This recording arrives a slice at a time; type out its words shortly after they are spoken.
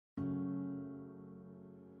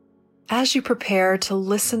As you prepare to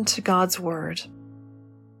listen to God's Word,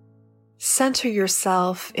 center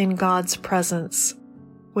yourself in God's presence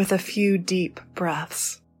with a few deep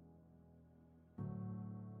breaths.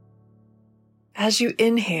 As you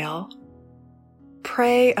inhale,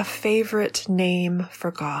 pray a favorite name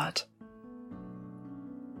for God.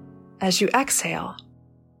 As you exhale,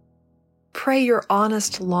 pray your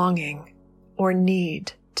honest longing or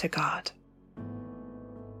need to God.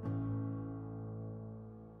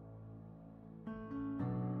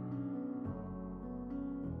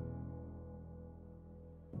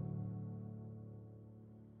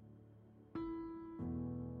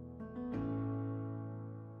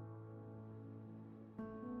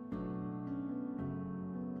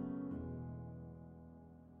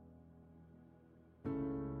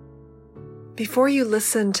 Before you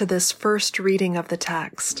listen to this first reading of the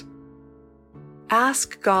text,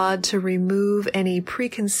 ask God to remove any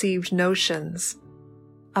preconceived notions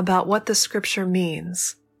about what the scripture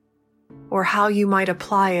means or how you might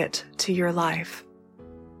apply it to your life.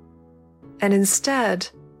 And instead,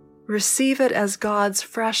 receive it as God's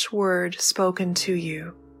fresh word spoken to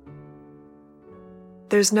you.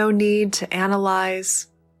 There's no need to analyze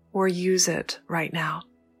or use it right now.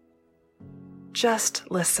 Just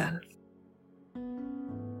listen.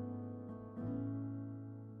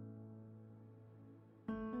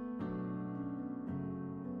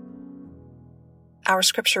 Our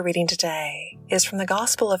scripture reading today is from the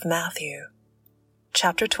Gospel of Matthew,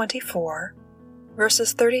 chapter 24,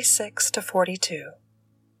 verses 36 to 42.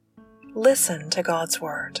 Listen to God's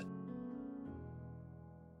word.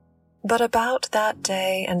 But about that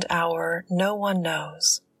day and hour no one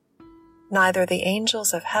knows, neither the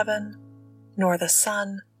angels of heaven, nor the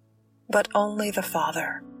Son, but only the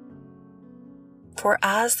Father. For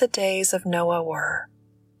as the days of Noah were,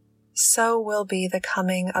 so will be the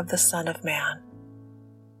coming of the Son of Man.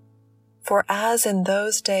 For as in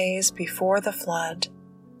those days before the flood,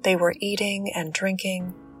 they were eating and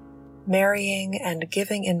drinking, marrying and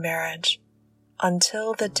giving in marriage,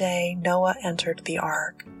 until the day Noah entered the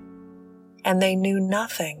ark. And they knew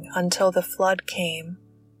nothing until the flood came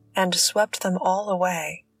and swept them all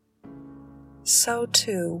away. So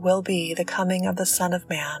too will be the coming of the Son of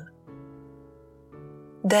Man.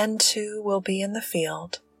 Then two will be in the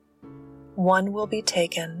field, one will be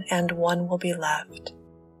taken and one will be left.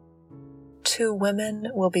 Two women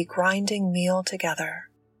will be grinding meal together.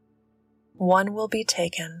 One will be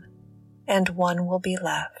taken, and one will be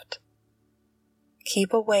left.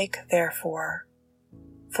 Keep awake, therefore,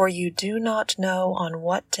 for you do not know on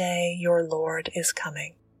what day your Lord is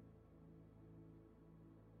coming.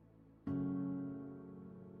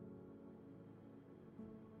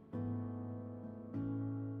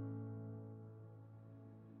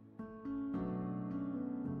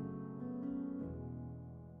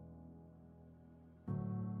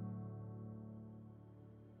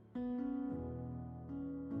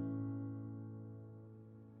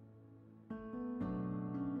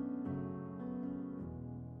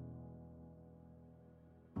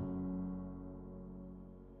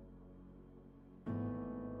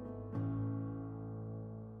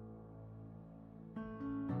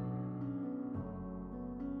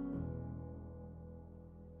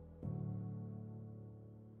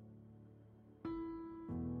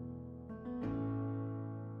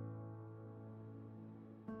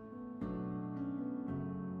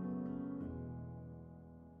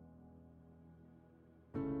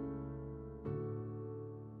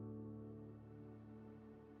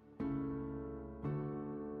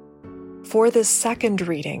 For this second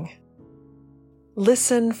reading,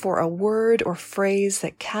 listen for a word or phrase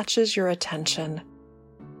that catches your attention,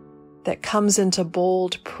 that comes into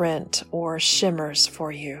bold print or shimmers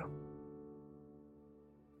for you.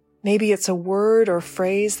 Maybe it's a word or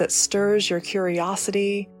phrase that stirs your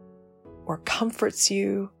curiosity or comforts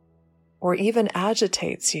you or even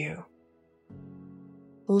agitates you.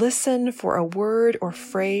 Listen for a word or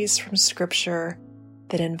phrase from Scripture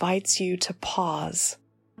that invites you to pause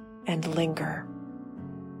and linger.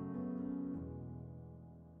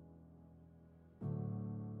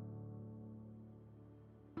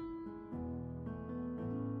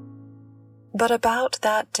 But about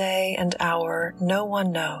that day and hour no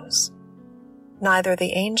one knows, neither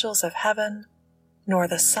the angels of heaven, nor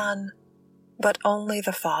the Son, but only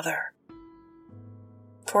the Father.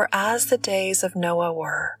 For as the days of Noah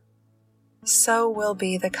were, so will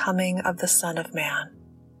be the coming of the Son of Man.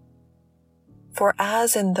 For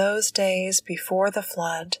as in those days before the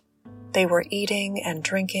flood, they were eating and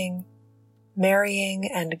drinking, marrying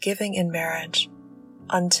and giving in marriage,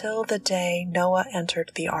 until the day Noah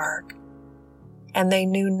entered the ark. And they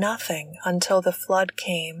knew nothing until the flood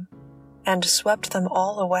came and swept them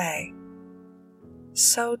all away,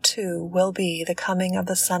 so too will be the coming of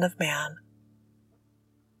the Son of Man.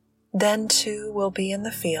 Then two will be in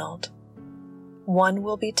the field, one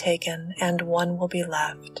will be taken and one will be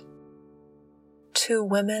left. Two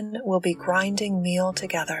women will be grinding meal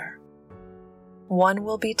together, one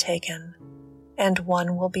will be taken and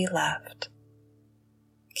one will be left.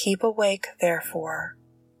 Keep awake, therefore,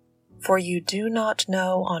 for you do not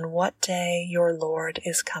know on what day your Lord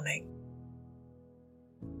is coming.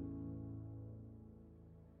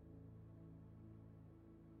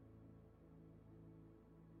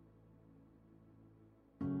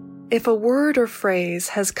 If a word or phrase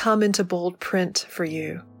has come into bold print for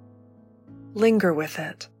you, linger with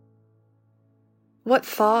it. What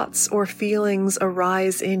thoughts or feelings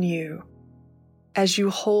arise in you as you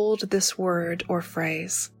hold this word or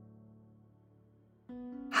phrase?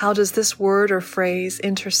 How does this word or phrase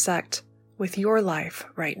intersect with your life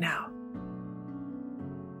right now?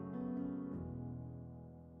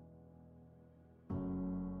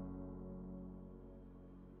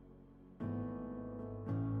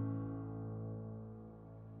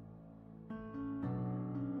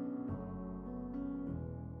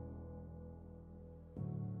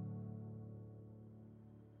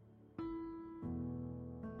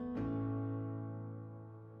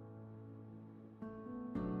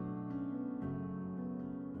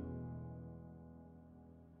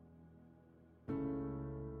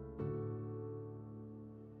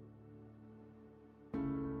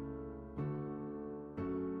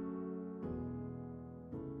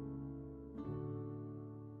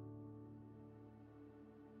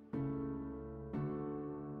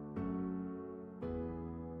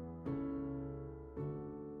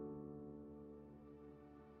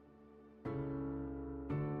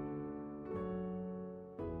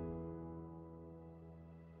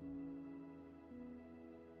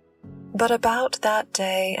 But about that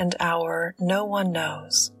day and hour no one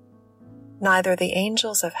knows, neither the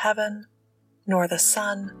angels of heaven, nor the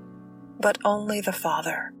Son, but only the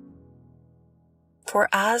Father. For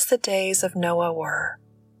as the days of Noah were,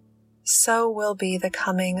 so will be the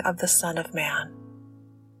coming of the Son of Man.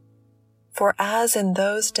 For as in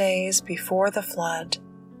those days before the flood,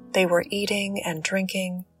 they were eating and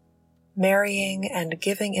drinking, marrying and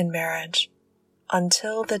giving in marriage,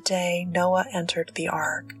 until the day Noah entered the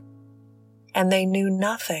ark. And they knew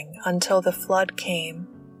nothing until the flood came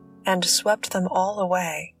and swept them all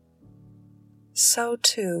away. So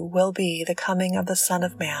too will be the coming of the Son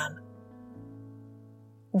of Man.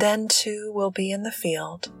 Then two will be in the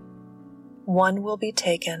field, one will be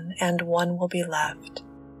taken and one will be left.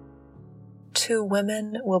 Two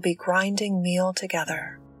women will be grinding meal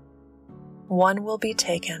together, one will be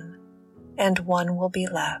taken and one will be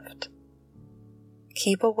left.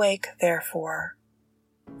 Keep awake, therefore,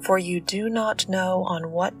 for you do not know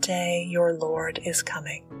on what day your Lord is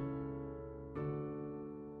coming.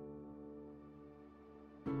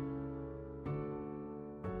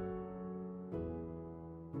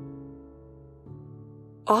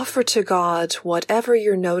 Offer to God whatever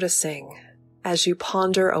you're noticing as you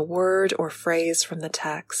ponder a word or phrase from the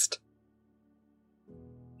text.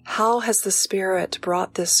 How has the Spirit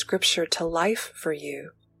brought this scripture to life for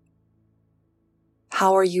you?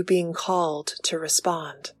 How are you being called to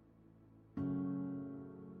respond?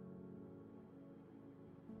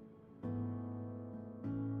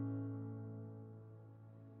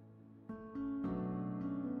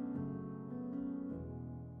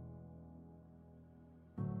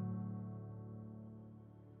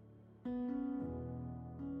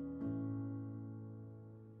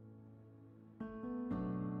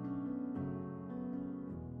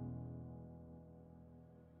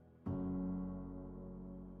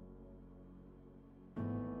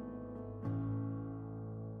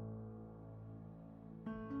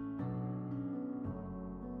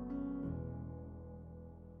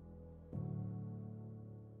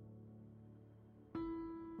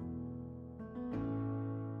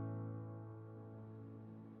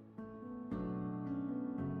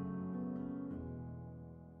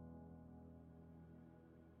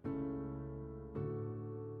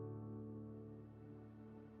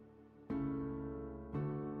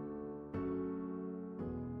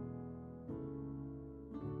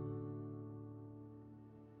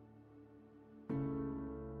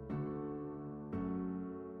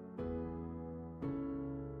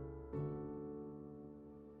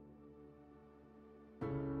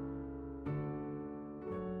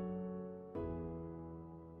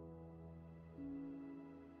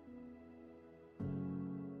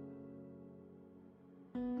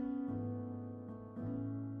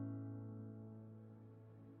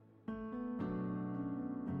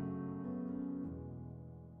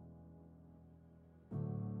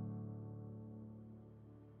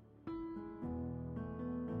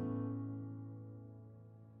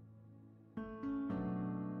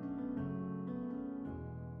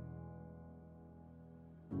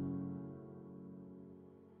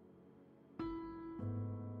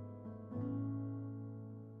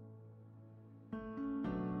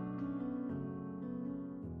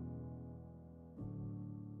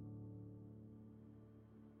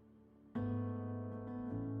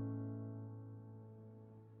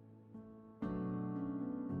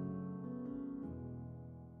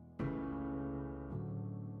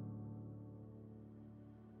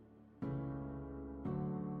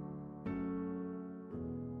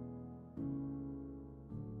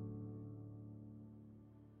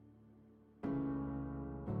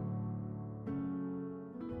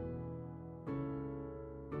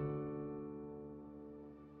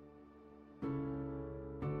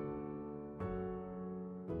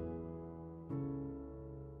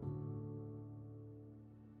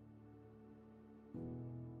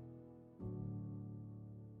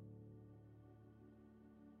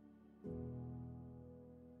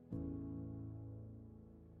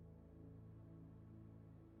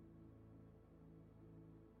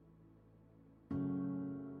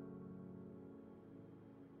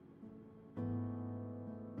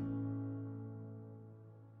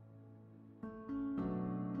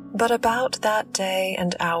 But about that day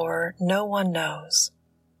and hour no one knows,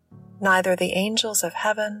 neither the angels of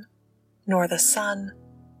heaven, nor the Son,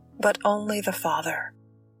 but only the Father.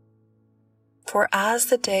 For as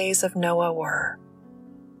the days of Noah were,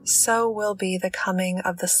 so will be the coming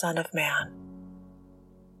of the Son of Man.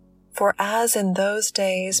 For as in those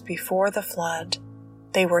days before the flood,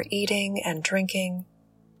 they were eating and drinking,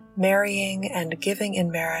 marrying and giving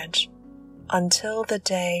in marriage, until the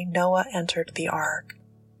day Noah entered the ark.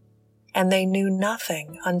 And they knew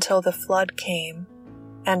nothing until the flood came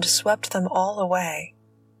and swept them all away.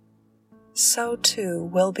 So too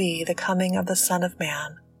will be the coming of the Son of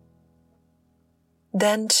Man.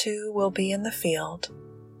 Then two will be in the field,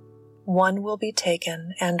 one will be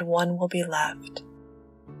taken and one will be left.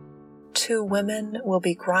 Two women will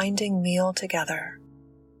be grinding meal together,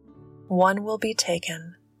 one will be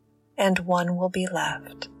taken and one will be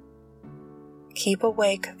left. Keep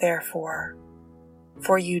awake, therefore,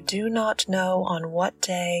 for you do not know on what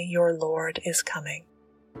day your Lord is coming.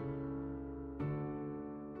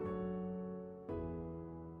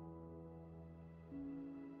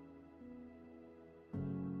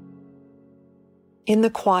 In the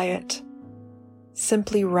quiet,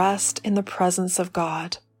 simply rest in the presence of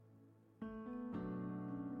God.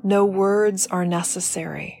 No words are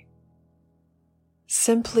necessary.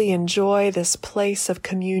 Simply enjoy this place of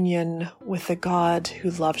communion with the God who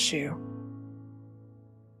loves you.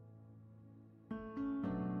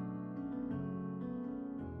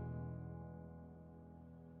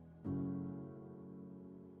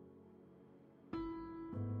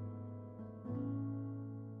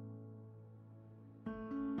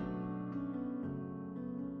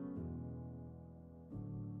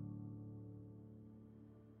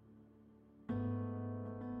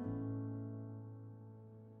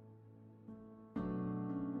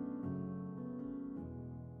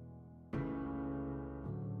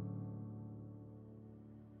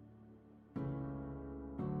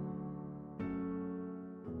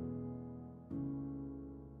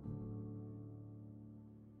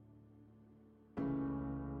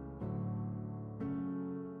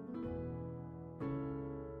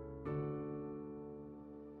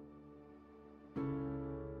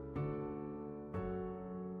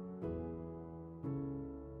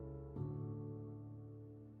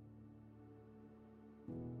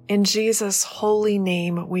 In Jesus' holy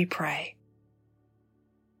name we pray.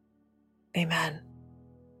 Amen.